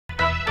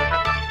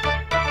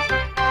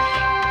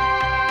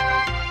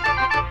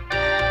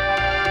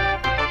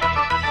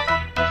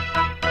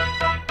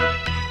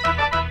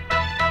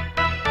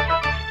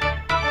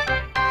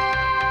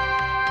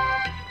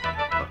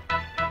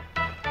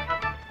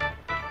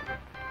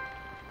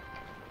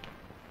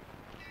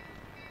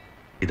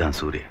இதான்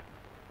சூர்யா.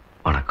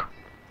 வணக்கம்.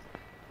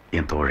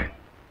 என் தோழன்,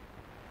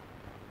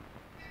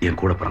 என்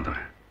கூட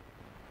பிறந்தவன்,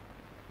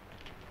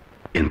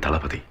 என்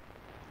தளபதி.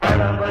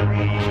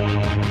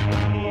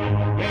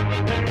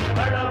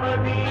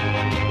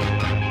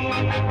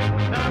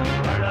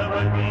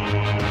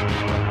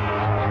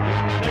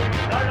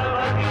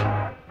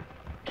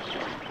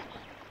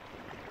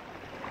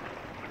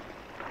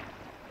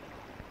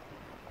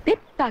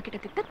 தாக்கிட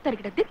திட்ட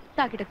தருகிட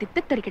தாக்கிட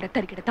திட்ட தருகிட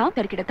தருகிடதாம்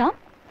தருகிடதாம்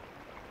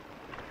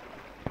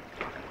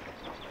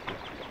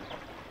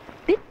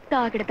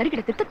தாக்கிட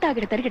தருகிட திட்ட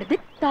தாக்கிட தருகிட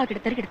தாக்கிட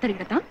தருகிட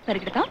தருகிடதாம்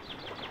தருகிடதாம்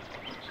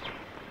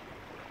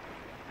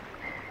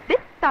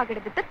தாக்கிட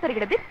திட்ட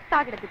தருகிட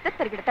தாக்கிட திட்ட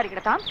தருகிட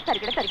தருகிடதாம்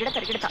தருகிட தருகிட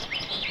தருகிடதாம்.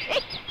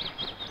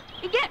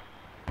 இங்க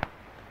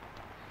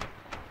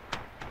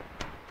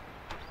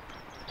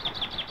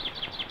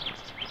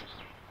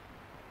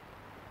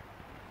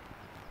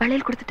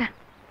வளையல் கொடுத்துட்டேன்.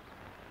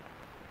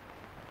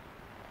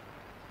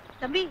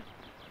 தம்பி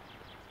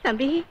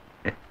தம்பி,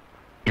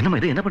 என்னம்மா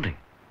இது? என்ன பண்றீங்க?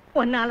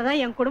 உன்னாலதான்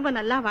என் குடும்பம்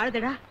நல்லா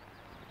வாழுதுடா.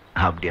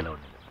 அப்படியெல்லாம்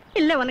ஒண்ணு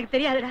இல்ல, உனக்கு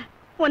தெரியாதுடா.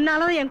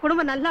 உன்னாலதான் என்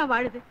குடும்பம் நல்லா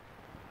வாழுது.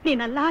 நீ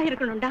நல்லா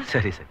இருக்கணும்டா.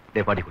 சரி சரி,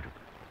 டே பாட்டி கூட்டு.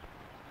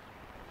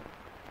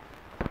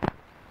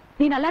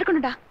 நீ நல்லா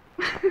இருக்கணும்டா.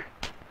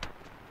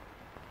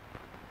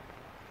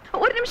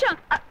 ஒரு நிமிஷம்.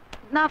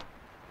 நான்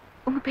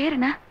உங்க பேர்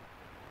என்ன?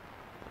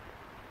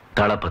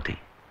 தளபதி.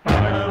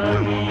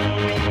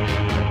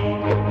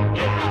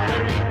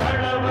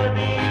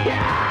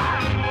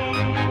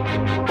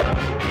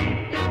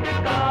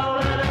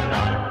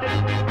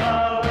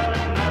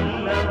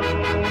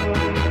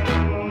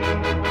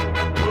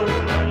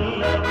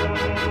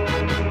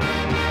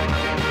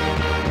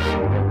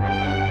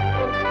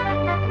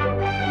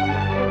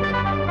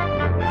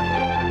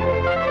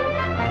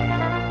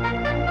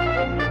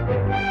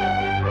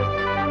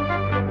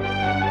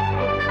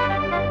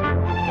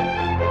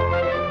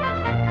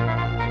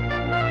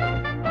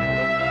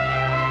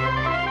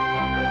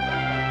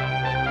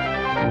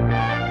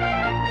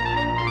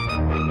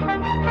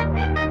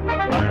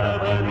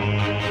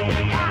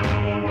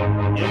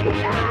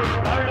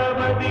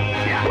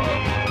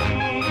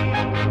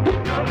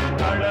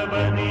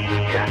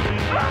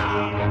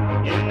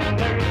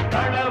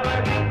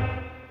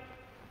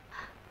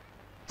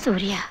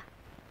 சூர்யா,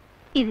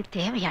 இது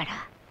தேவையாடா?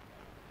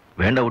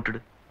 வேண்டாம், விட்டுடு.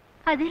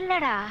 அது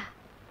இல்லடா,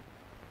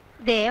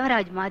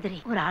 தேவராஜ் மாதிரி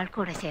ஒரு ஆள்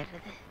கூட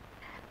சேர்றது.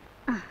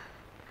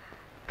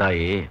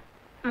 தாயே,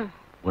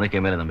 உனக்கு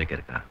என் மேல நம்பிக்கை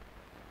இருக்கா?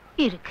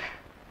 இருக்கு.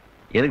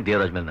 எனக்கு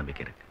தேவராஜ் மேல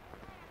நம்பிக்கை இருக்கு.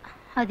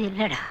 அது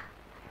இல்லடா,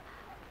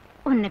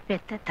 உன்னை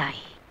பெத்த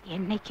தாய்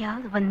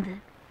என்னைக்காவது வந்து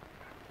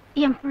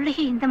என்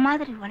பிள்ளைய இந்த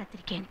மாதிரி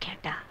வளர்த்திருக்கேன்னு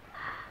கேட்டா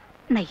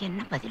நான்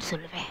என்ன பதில்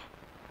சொல்லுவேன்?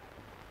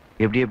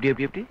 எப்படி எப்படி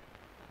எப்படி எப்படி?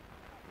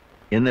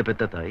 என்ன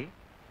பெத்த தாய்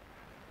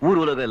ஊர்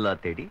உலகம் எல்லாம்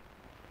தேடி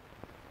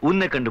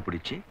உன்னை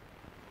கண்டுபிடிச்சு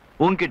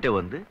உன்கிட்ட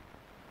வந்து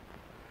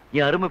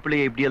என் அருமை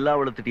பிள்ளைய இப்படி எல்லாம்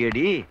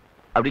வளர்த்துட்டியடி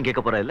அப்படின்னு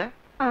கேட்க போறா இல்ல?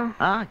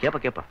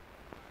 கேப்பா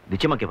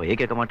நிச்சயமா கேப்பா.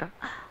 ஏன் கேட்க மாட்டா?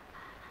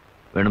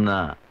 வேணும்னா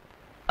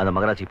அந்த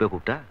மகராட்சி போய்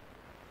கூப்பிட்டா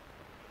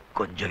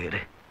கொஞ்சம்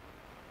இரு.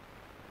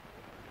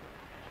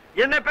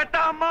 என்ன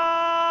பெத்த அம்மா,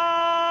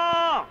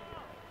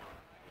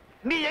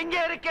 நீ எங்க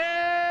இருக்கே?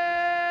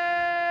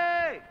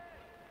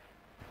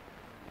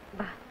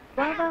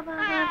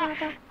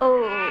 ஓ,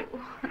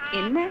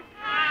 என்ன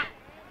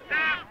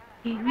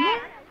என்ன?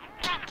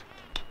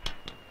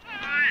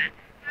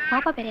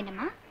 பாப்பா பேர்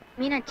என்னம்மா?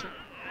 மீனாட்சி.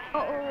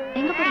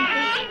 எங்க போறீங்க?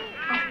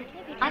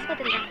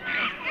 ஆஸ்பத்திரி.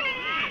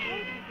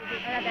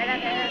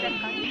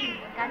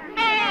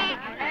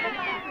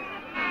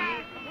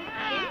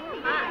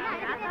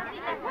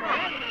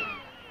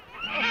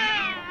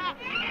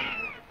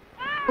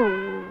 ஓ,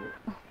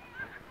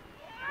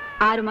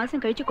 6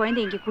 மாசம் கழிச்சு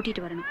குழந்தை இங்க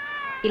கூட்டிட்டு வரணும்.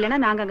 இல்லனா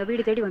நாங்க அங்க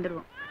வீடு தேடி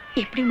வந்துடுவோம்.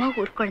 எப்படிமா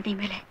ஒரு குழந்தை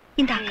மேல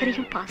இந்த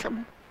அக்கறையும்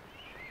பாசமும்?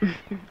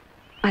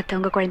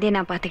 மத்தவங்க குழந்தைய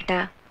நான் பாத்துக்கிட்டா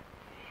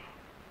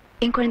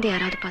என் குழந்தைய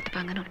யாராவது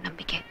பாத்துப்பாங்கன்னு ஒரு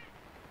நம்பிக்கை.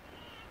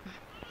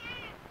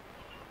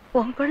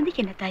 உன்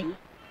குழந்தைக்கு என்ன தாயி?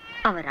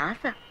 அவர்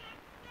ஆசா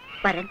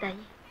வரேன்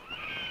தாயி.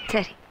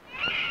 சரி,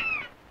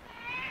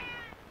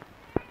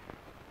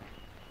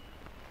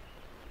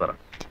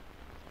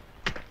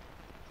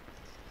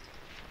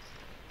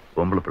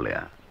 பொம்பளை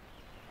பிள்ளையா?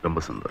 ரொம்ப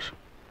சந்தோஷம்.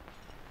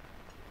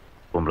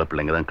 பொம்பளை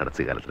பிள்ளைங்க தான்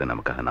கடைசி காலத்துல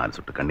நமக்காக 4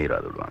 சொட்டு கண்ணீர்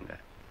ஆது விடுவாங்க.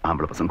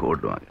 ஆம்பளை பசங்க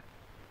ஓடுவாங்க.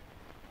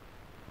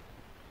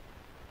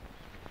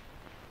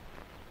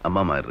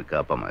 அம்மா மாதிரி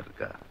இருக்கா, அப்பா மாதிரி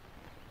இருக்கா?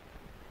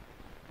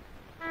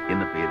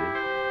 என்ன பேரு?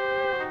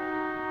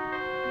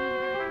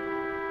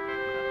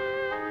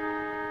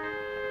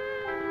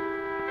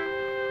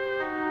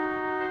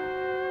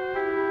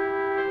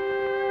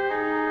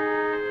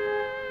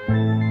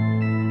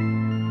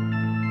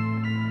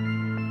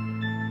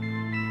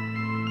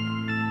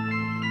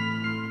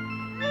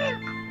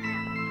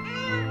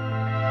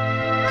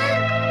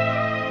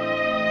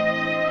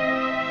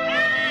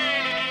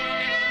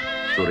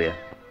 சூர்யா.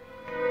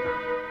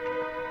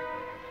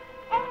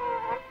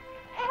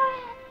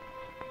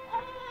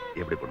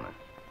 எப்படி பொண்ணு?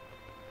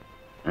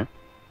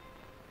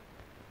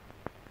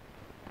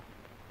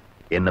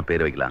 என்ன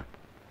பேர் வைக்கலாம்?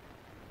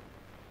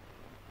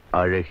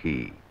 அழகி,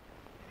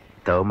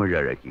 தமிழ்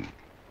அழகி.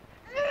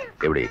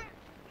 எப்படி?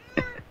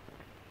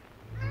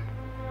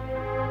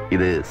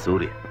 இது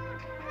சூர்யா.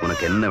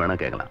 உனக்கு என்ன வேணா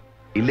கேட்கலாம்,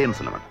 இல்லைன்னு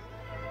சொல்ல வேண்டாம்.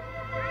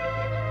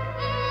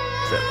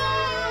 சரி.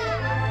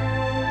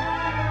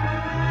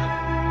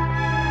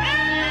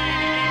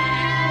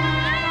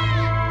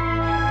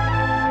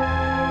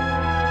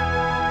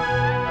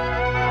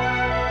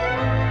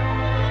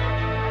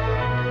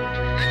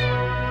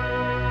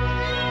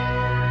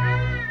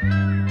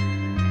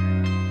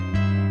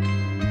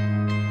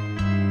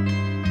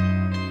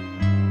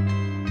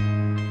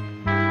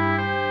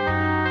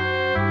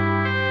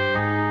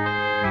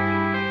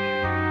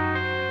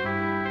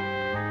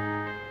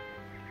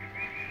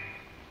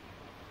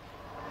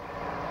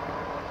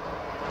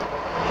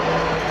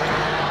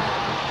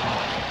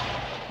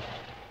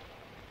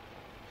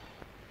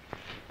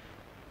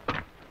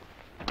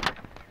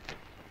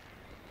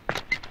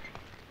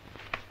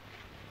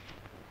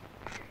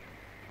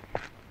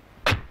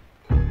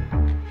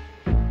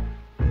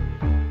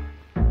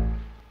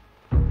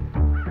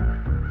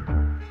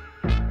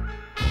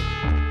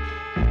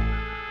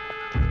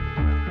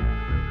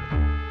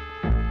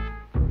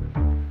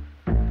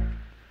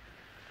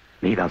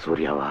 நீதான்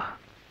சூர்யாவா?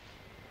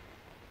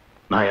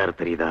 நான் யாரு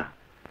தெரியுதா?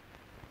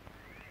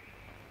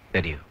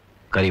 தெரியும்,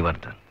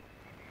 கலிவர்தன்,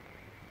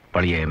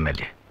 பழைய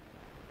எம்எல்ஏ.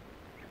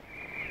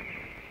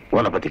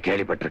 உன்னை பத்தி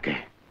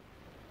கேள்விப்பட்டிருக்கேன்.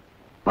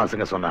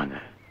 பசங்க சொன்னாங்க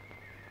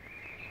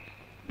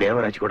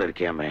தேவராஜ் கூட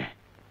இருக்கியாமே.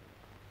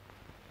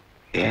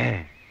 ஏன்?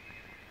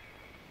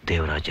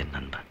 தேவராஜ் என்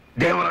நண்பன்.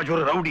 தேவராஜ்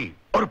ஒரு ரவுடி,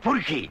 ஒரு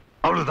பொறுக்கி,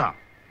 அவ்வளவுதான்.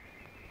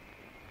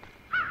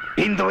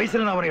 இந்த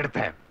வயசுல நான் அவரை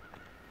எடுத்தேன்,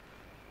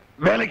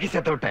 வேலைக்கு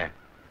சேர்த்து விட்டேன்,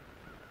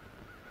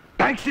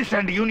 டாக்ஸி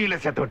ஸ்டாண்ட் யூனியன்ல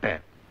சேர்த்து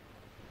விட்டேன்.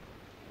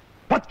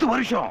 10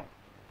 வருஷம்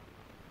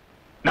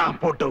நான்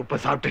போட்ட உப்ப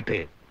சாப்பிட்டுட்டு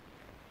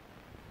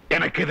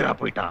எனக்கு எதிரா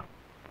போயிட்டான்.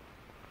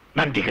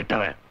 நன்றி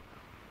கெட்டவன்.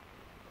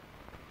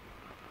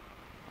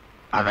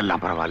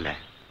 அதெல்லாம் பரவாயில்ல.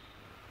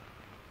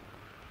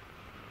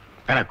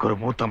 எனக்கு ஒரு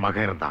மூத்த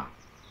மகன் இருந்தான்.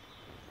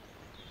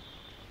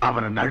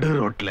 அவனை நடு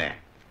ரோட்ல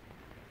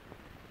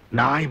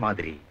நாய்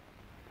மாதிரி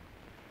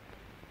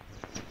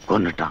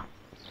கொன்னுட்டான்.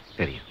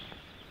 தெரியும்,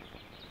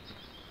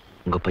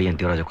 உங்க பையன்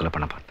தேவராஜ கொலை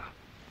பண்ண பார்த்தான்.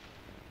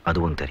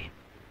 அதுவும் தெரியும்.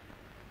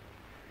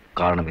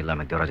 காரணம்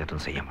இல்லாம தேவராஜ்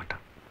எதுவும் செய்ய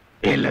மாட்டான்.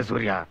 இல்ல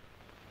சூர்யா,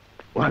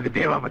 உனக்கு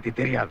தேவா பத்தி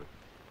தெரியாது.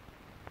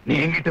 நீ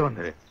எங்கிட்ட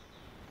வந்துரு,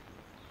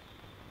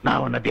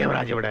 நான் உன்னை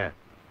தேவராஜை விட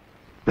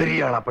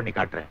பெரிய ஆளா பண்ணி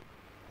காட்டுறேன்.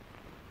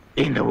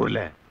 இந்த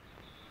ஊர்ல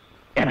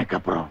எனக்கு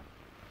அப்புறம்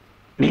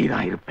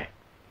நீதான் இருப்ப.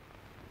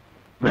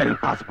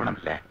 வெறும் காசு பணம்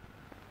இல்ல,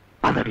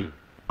 பதவி,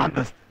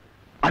 அந்தஸ்து,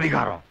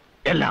 அதிகாரம்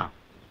எல்லாம்.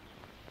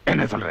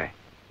 என்ன சொல்ற?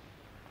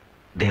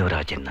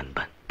 தேவராஜன்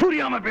நண்பன்.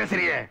 புரியாம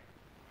பேசுறியே.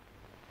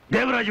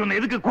 தேவராஜ் உன்னை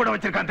எதுக்கு கூட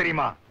வச்சிருக்கான்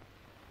தெரியுமா?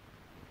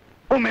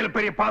 உன் மேல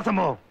பெரிய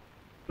பாசமோ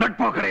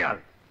நட்போ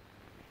கிடையாது.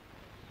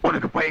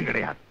 உனக்கு பயம்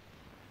கிடையாது.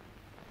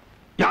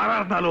 யாரா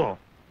இருந்தாலும்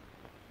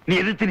நீ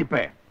எதிர்த்து நிப்ப.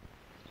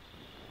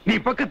 நீ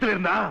பக்கத்துல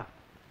இருந்தா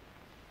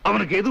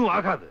அவனுக்கு எதுவும்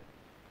ஆகாது.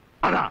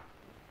 அதான்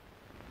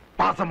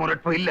பாசமோ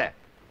நட்போ இல்ல.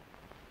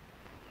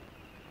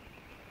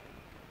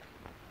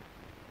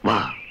 வா,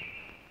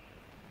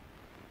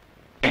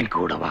 என்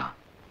கூட வா.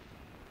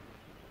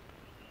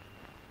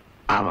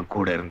 அவன்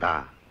கூட இருந்தா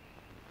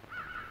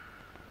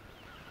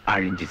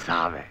அழிஞ்சு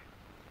சாவ.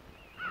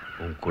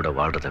 உன் கூட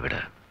வாழ்றதை விட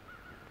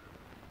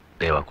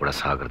தேவா கூட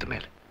சாகிறது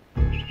மேல.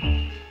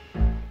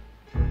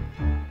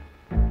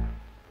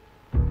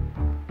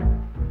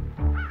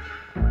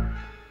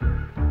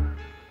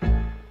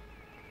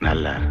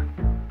 நல்லா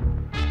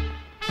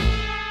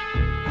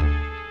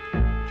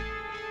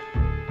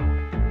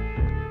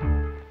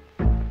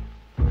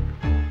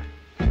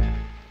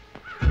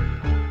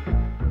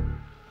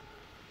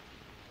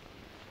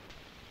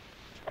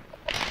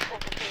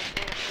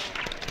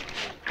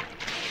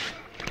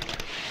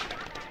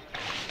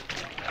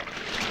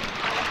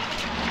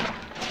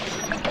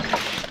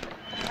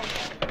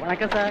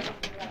வணக்கம் சார்.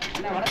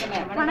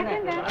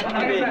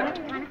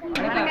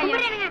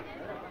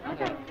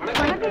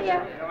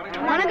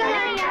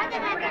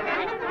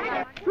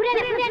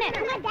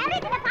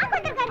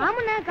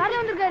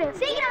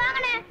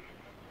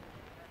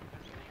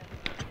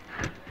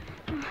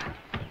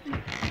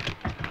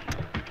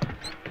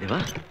 தேவா,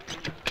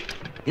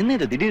 என்ன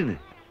இது திடீர்னு?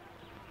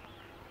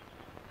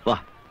 வா.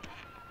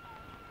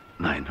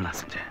 நான் என்னடா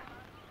செஞ்சேன்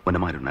உன்ன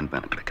மாதிரி ஒரு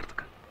நண்பன்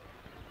கிடைக்கிறதுக்கு?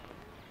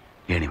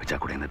 ஏணி வச்சா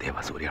கூட இந்த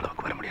தேவா சூர்யா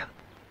அளவுக்கு வர முடியாது.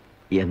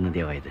 என்ன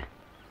தேவா இது?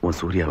 உன்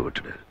சூர்யாவை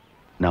விட்டுடு.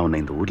 நான் உன்னை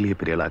இந்த ஊர்லயே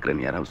பெரிய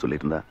ஆளாக்குறேன்னு யாராவது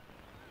சொல்லியிருந்தா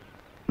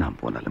நான்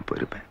போனாலும்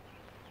போயிருப்பேன்.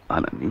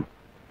 ஆனா நீ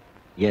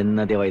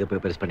என்ன தேவா இதை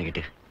போய் பெருசு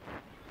பண்ணிக்கிட்டு?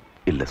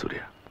 இல்ல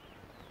சூர்யா,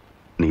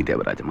 நீ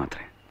தேவராஜ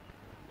மாத்துறேன்,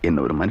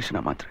 என்ன ஒரு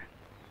மனுஷனா மாத்துறேன்.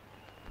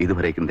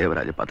 இதுவரைக்கும்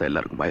தேவராஜ பார்த்தா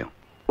எல்லாருக்கும் பயம்,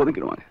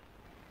 ஒதுக்கிடுவாங்க.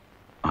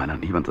 ஆனா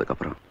நீ வந்ததுக்கு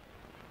அப்புறம்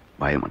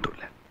பயம் மட்டும்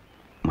இல்ல,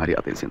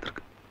 மரியாதையும்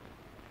சேர்ந்திருக்கு.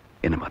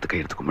 என்னை பார்த்து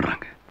கையெடுத்து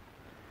கும்பிடுறாங்க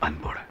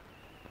அன்போட.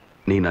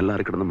 நீ நல்லா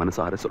இருக்கணும்னு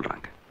மனசார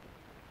சொல்றாங்க.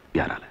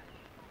 யாரால?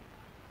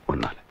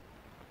 உன்னால.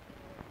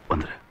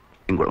 வந்துரு,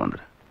 இங்கூட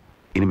வந்துரு.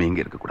 இனிமே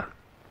இங்க இருக்கக்கூடாது.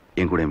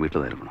 என் கூட என்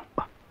வீட்டில் தான் இருக்கணும்.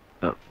 வா.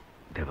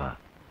 தேவா,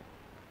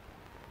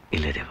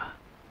 இல்லை தேவா,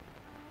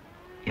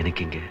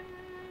 எனக்கு இங்க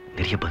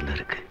நிறைய பந்தம்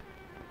இருக்கு.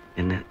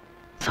 என்ன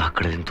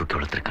சாக்கடைன்னு தூக்கி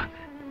வளர்த்துருக்காங்க.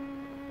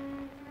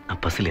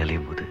 நான் பசில்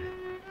அலையும் போது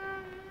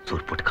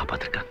சோறு போட்டு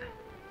காப்பாத்திருக்காங்க.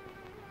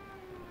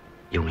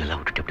 இவங்களெல்லாம்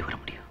விட்டுட்டு எப்படி வர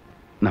முடியும்?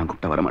 நான்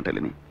கூப்பிட்டா வர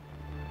மாட்டேன். நீ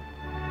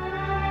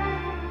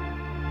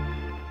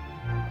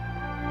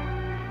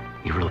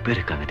இவ்வளவு பேர்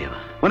இருக்காங்க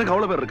தேவா. உனக்கு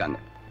அவ்வளவு பேர் இருக்காங்க,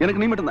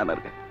 எனக்கு நீ மட்டும் தானே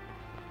இருக்க.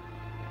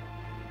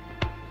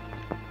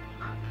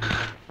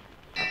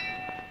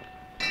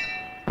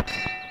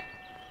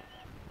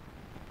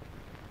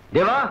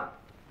 தேவா,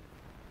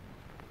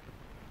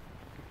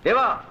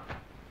 தேவா,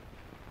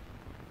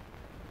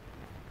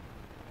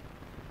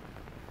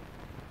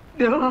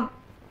 தேவா,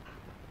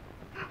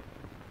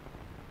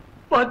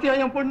 பாத்தியா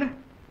என் பொண்ணு?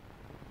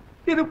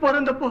 இது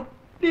பிறந்தப்போ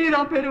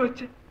நீதான் பேரு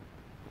வச்ச.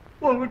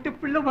 உன் விட்டு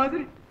பிள்ளை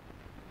மாதிரி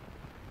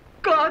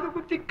காது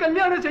குத்தி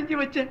கல்யாணம் செஞ்சு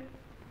வச்ச.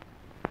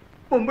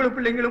 பொம்பளை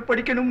பிள்ளைங்களும்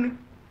படிக்கணும்னு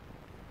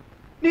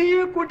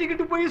நீயே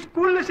கூட்டிக்கிட்டு போய்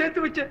ஸ்கூல்ல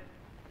சேர்த்து வச்ச.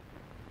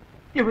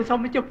 இவன்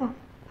சமைச்சப்போ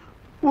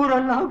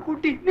ஊரெல்லாம்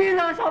கூட்டி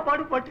நீதான்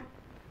சாப்பாடு போட்டு.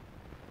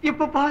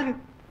 இப்ப பாரு,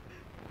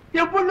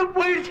 என் பொண்ணு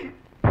போயிடுச்சு,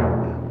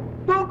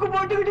 தூக்கு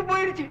போட்டுக்கிட்டு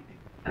போயிடுச்சு.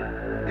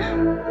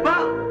 வா,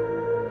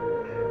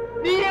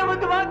 நீயே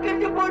வந்து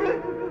வாக்கெடுத்து போடு.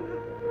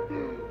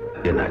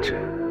 என்னாச்சு?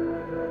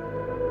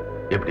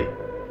 எப்படி?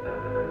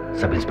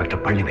 சப்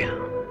இன்ஸ்பெக்டர் பழனிவேல்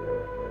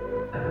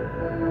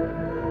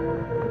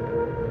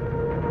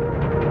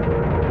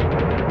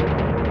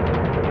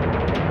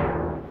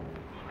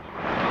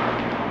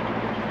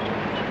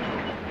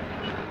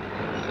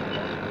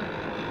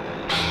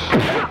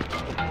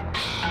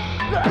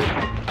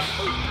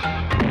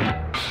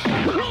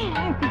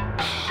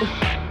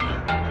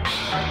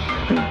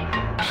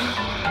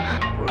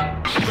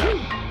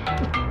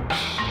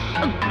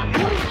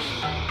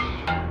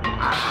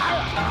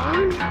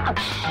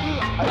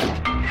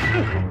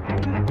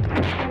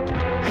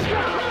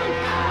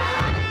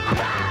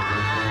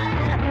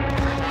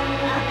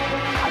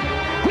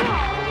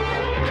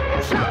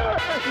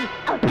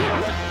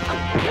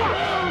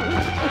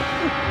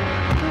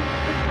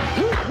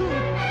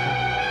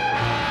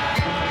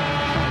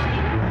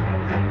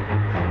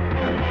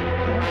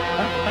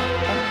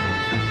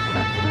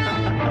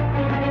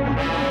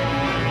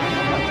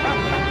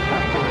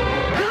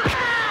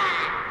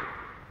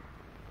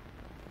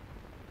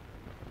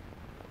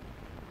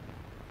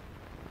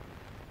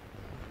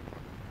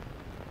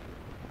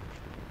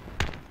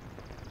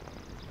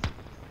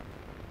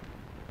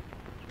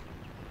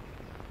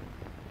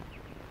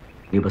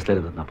நீ பஸ்ல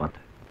இருந்தது நான்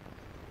பார்த்தேன்.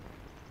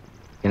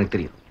 எனக்கு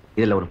தெரியும்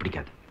இதெல்லாம் உனக்கு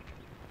பிடிக்காது.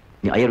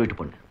 நீ ஐயர் வீட்டு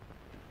பொண்ணு,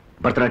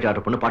 பரதநாட்டியம்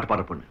ஆடுற பொண்ணு, பாட்டு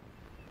பாடுற பொண்ணு.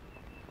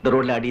 இந்த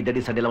ரோட்ல அடி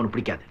தடி சண்டையெல்லாம் உனக்கு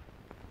பிடிக்காது.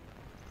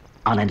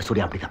 ஆனா இந்த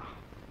சூர்யா அப்படிதான்.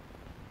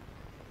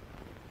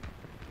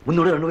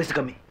 உன்னோட 2 வயசு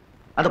கம்மி.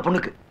 அந்த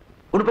பொண்ணுக்கு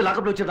ஒண்ணு போய்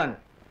லாக்கப்ல வச்சிருந்தாங்க.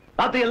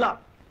 ராத்திரி எல்லாம்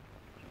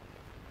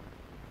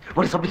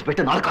ஒரு சப்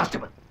இன்ஸ்பெக்டர், 4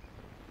 கான்ஸ்டபிள்,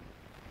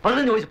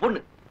 15 வயசு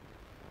பொண்ணு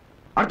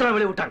அடுத்த நாள்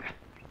வெளியே விட்டாங்க.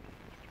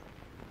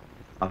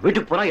 அவன்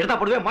வீட்டுக்கு போனா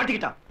எடுத்தா போடவே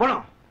மாட்டிக்கிட்டான்.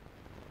 போனோம்.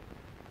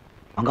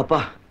 அவங்க அப்பா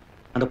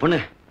அந்த பொண்ணு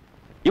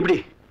இப்படி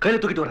கையில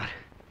தூக்கிட்டு வர்றாரு.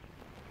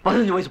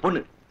 15 வயசு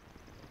பொண்ணு.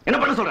 என்ன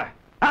பண்ண சொல்ற?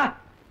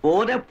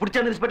 போதே பிடிச்ச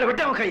அந்த இன்ஸ்பெக்டர்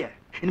வெட்ட அவன் கைய.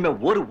 இனிமே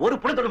ஒரு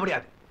பொண்ணு தொட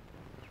முடியாது.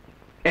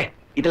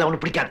 இதெல்லாம்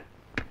அவனுக்கு பிடிக்காது.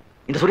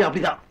 இந்த சூர்யா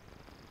அப்படிதான்.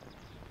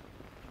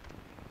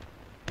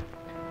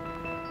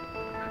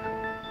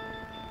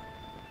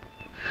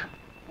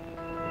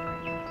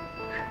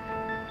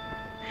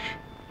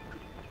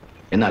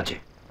 என்னாச்சு?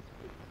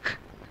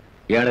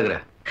 ஏன் அழுகுற?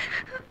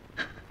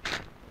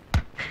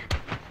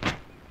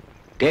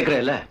 கேக்குற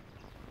இல்ல,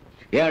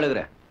 ஏன்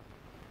அழுகுற?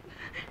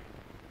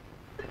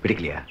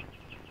 பிடிக்கலையா?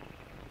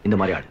 இந்த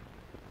மாதிரி ஆடு,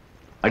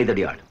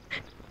 அடித்தடி ஆடு.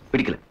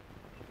 பிடிக்கல.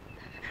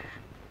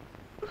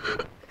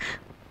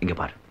 இங்க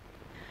பாரு,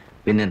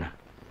 என்ன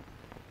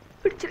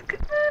பிடிச்சிருக்கு.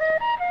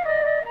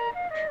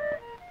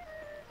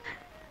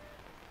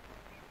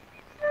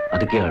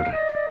 அதுக்கே ஆடுற?